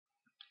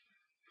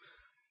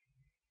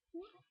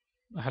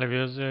Hello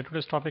viewers,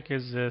 today's topic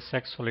is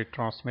sexually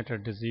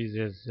transmitted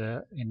diseases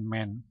in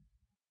men.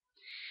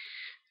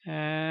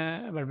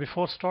 But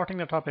before starting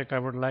the topic, I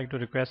would like to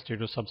request you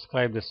to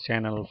subscribe this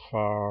channel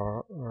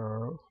for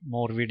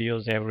more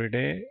videos every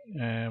day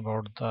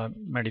about the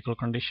medical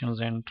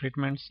conditions and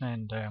treatments,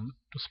 and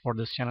to support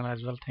this channel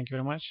as well. Thank you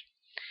very much.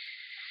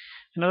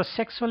 The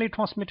sexually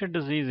transmitted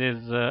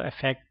diseases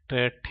affect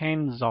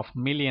tens of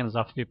millions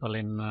of people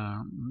in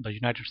the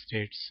United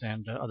States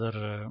and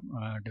other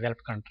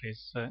developed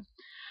countries.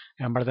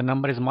 But the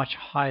number is much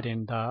higher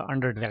in the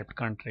underdeveloped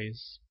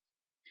countries.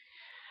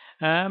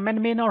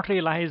 Men may not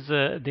realize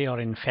they are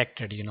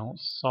infected,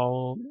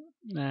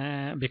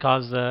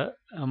 because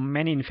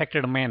many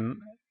infected men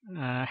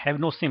have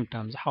no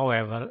symptoms.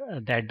 However,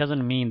 that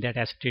doesn't mean that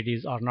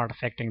STDs are not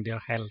affecting their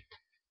health.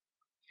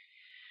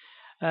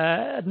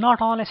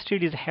 Not all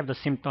STDs have the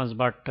symptoms,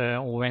 but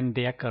when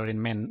they occur in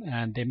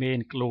men, they may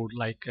include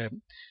like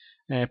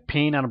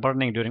pain or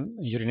burning during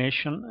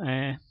urination,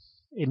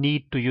 a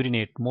need to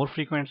urinate more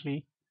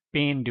frequently,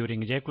 pain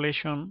during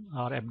ejaculation,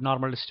 or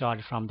abnormal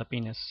discharge from the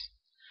penis,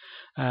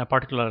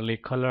 particularly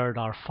colored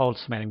or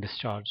foul-smelling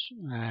discharge,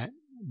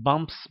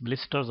 bumps,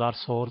 blisters, or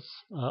sores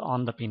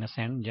on the penis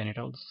and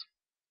genitals.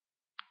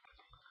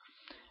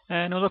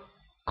 Now the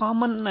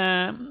common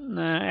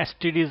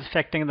STDs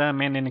affecting the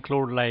men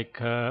include like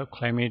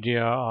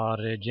chlamydia or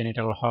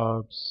genital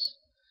herpes,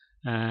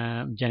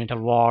 genital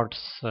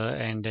warts,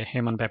 and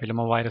human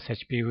papillomavirus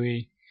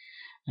 (HPV),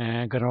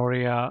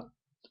 gonorrhea,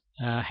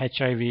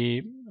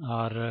 HIV,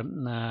 or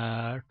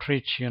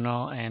trich,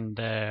 and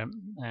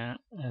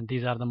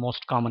these are the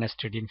most common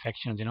STD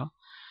infections,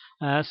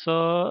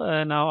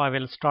 So now I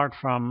will start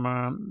from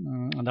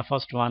the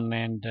first one,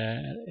 and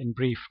in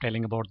brief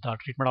telling about the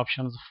treatment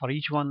options for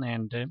each one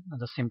and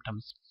the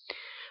symptoms.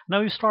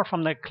 Now you start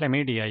from the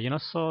chlamydia,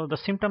 so the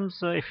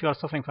symptoms, if you are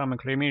suffering from a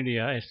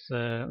chlamydia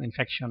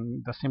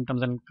infection, the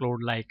symptoms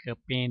include like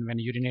pain when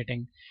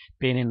urinating,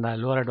 pain in the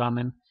lower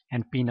abdomen,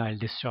 and penile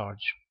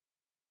discharge.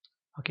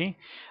 Okay,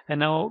 and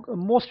now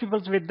most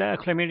people with the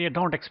chlamydia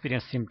don't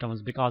experience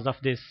symptoms. Because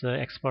of this,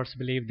 experts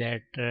believe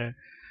that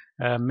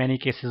many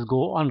cases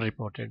go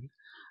unreported.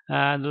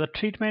 The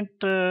treatment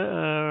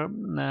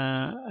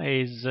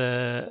is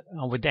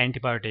with the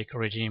antibiotic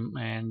regime,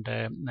 and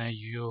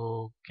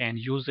you can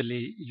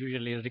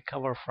usually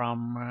recover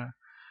from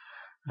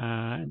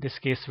this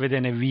case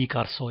within a week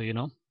or so,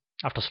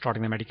 after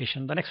starting the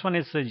medication. The next one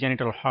is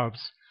genital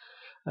herpes.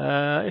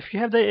 If you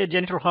have the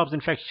genital herpes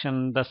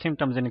infection, the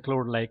symptoms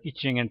include like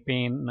itching and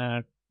pain,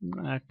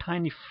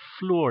 tiny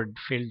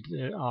fluid-filled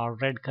or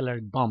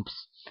red-colored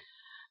bumps,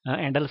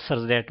 and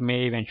ulcers that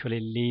may eventually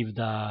leave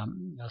the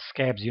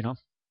scabs.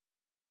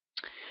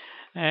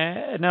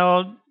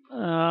 Now,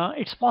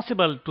 it's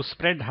possible to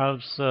spread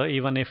herpes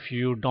even if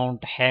you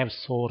don't have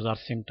sores or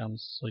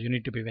symptoms. So you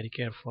need to be very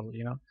careful,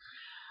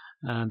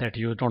 that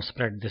you don't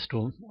spread this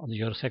to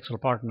your sexual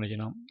partner.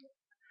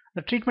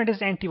 The treatment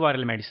is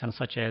antiviral medicine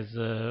such as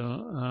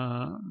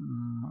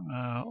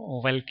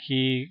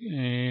Velki,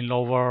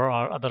 Lover,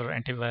 or other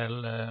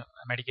antiviral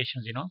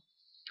medications.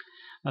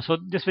 So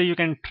this way you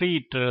can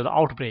treat the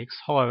outbreaks.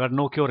 However,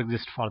 no cure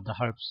exists for the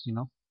herpes.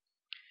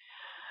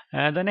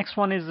 The next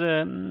one is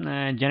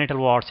genital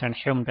warts and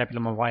human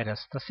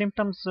papillomavirus. The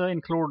symptoms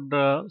include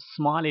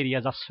small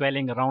areas of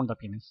swelling around the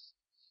penis,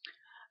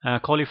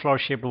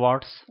 cauliflower-shaped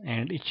warts,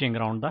 and itching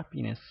around the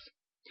penis.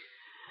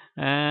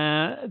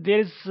 There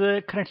is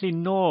currently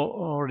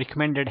no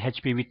recommended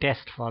HPV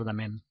test for the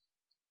men.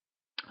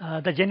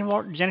 The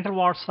genital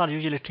warts are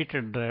usually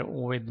treated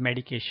with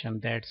medication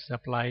that's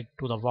applied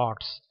to the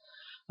warts.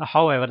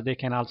 However, they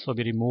can also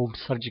be removed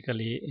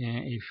surgically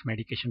if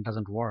medication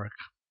doesn't work.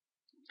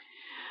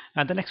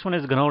 The next one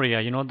is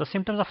gonorrhea. The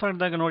symptoms of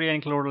the gonorrhea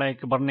include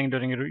like burning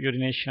during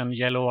urination,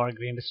 yellow or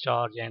green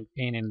discharge, and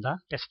pain in the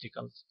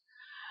testicles.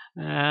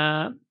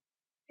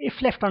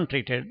 If left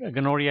untreated, a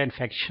gonorrhea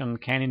infection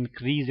can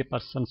increase a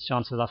person's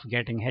chances of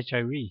getting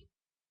HIV.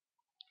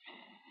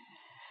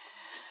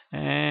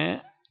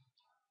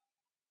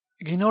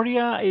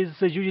 Gonorrhea is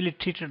usually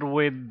treated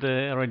with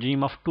a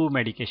regime of 2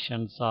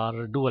 medications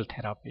or dual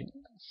therapy.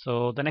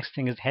 So the next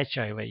thing is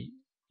HIV.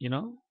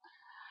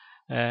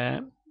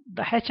 The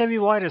HIV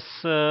virus,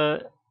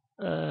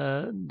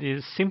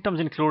 the symptoms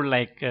include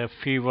like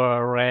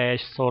fever,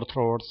 rash, sore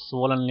throats,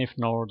 swollen lymph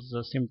nodes.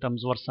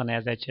 Symptoms worsen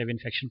as HIV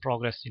infection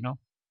progress.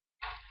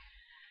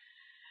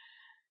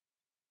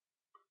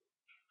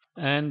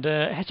 And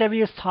HIV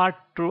is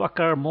thought to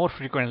occur more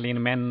frequently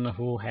in men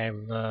who have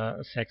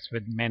sex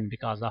with men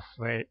because of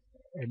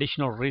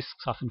additional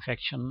risks of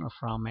infection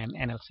from an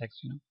anal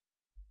sex.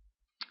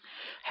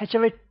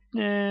 HIV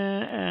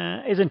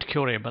isn't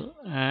curable,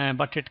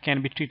 but it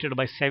can be treated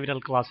by several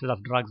classes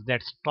of drugs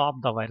that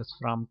stop the virus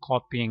from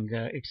copying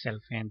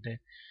itself and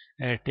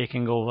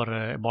taking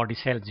over body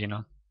cells.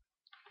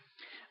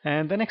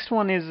 And the next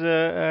one is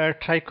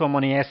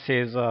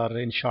trichomoniasis, or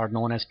in short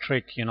known as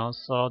trich.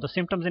 So the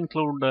symptoms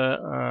include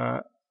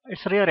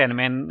it's rare in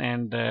men,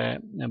 and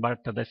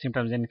but the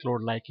symptoms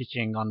include like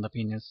itching on the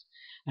penis,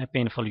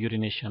 painful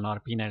urination, or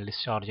penile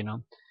discharge.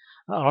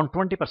 Around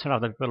 20%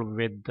 of the people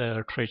with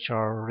TRICH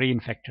are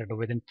reinfected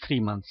within 3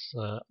 months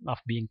of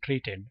being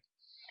treated.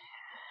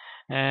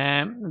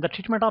 The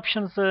treatment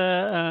options,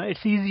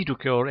 it's easy to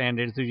cure and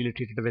it's usually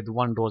treated with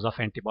one dose of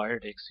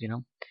antibiotics,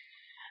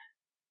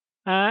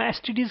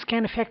 STDs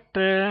can affect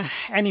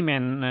any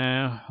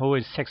man who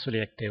is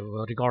sexually active,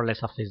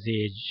 regardless of his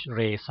age,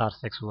 race, or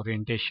sexual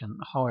orientation.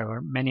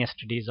 However, many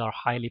STDs are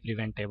highly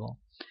preventable.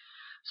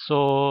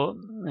 So,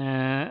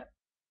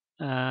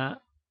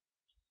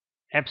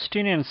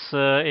 abstinence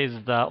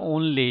is the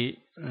only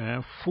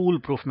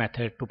foolproof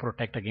method to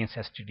protect against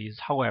STDs.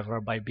 However,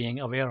 by being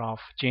aware of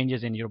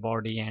changes in your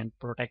body and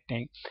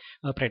practicing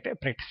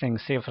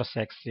safer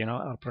sex,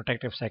 or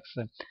protective sex,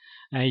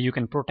 you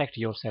can protect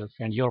yourself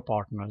and your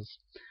partners.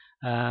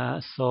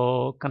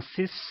 So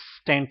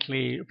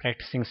consistently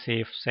practicing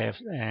safe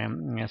sex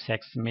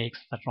makes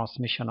the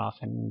transmission of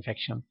an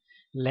infection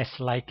less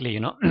likely.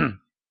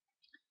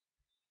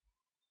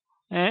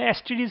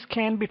 STDs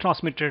can be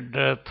transmitted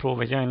through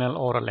vaginal,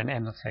 oral, and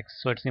anal sex,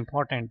 so it's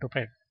important to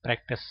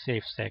practice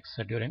safe sex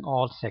during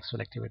all sexual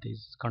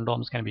activities.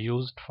 Condoms can be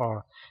used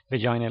for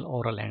vaginal,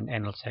 oral, and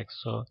anal sex.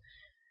 So,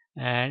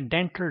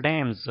 dental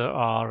dams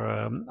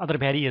or other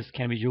barriers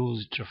can be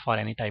used for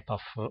any type of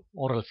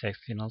oral sex.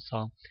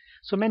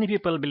 So many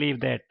people believe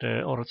that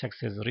oral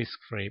sex is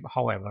risk-free.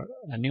 However,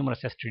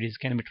 numerous STDs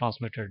can be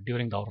transmitted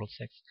during the oral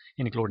sex,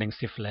 including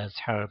syphilis,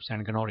 herpes,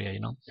 and gonorrhea.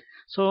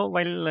 So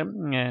while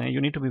you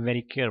need to be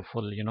very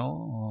careful,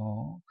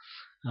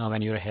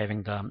 when you're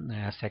having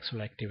the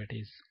sexual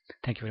activities.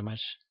 Thank you very much.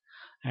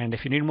 And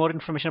if you need more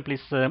information,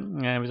 please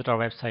visit our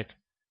website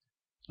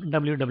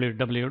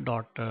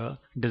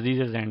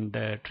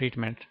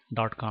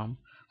www.diseasesandtreatment.com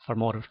for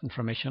more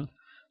information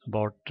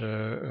about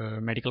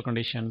medical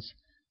conditions,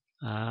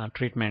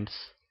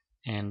 treatments,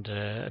 and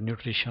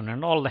nutrition,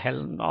 and all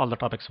the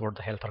topics about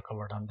the health are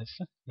covered on this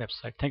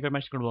website. Thank you very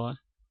much. Goodbye.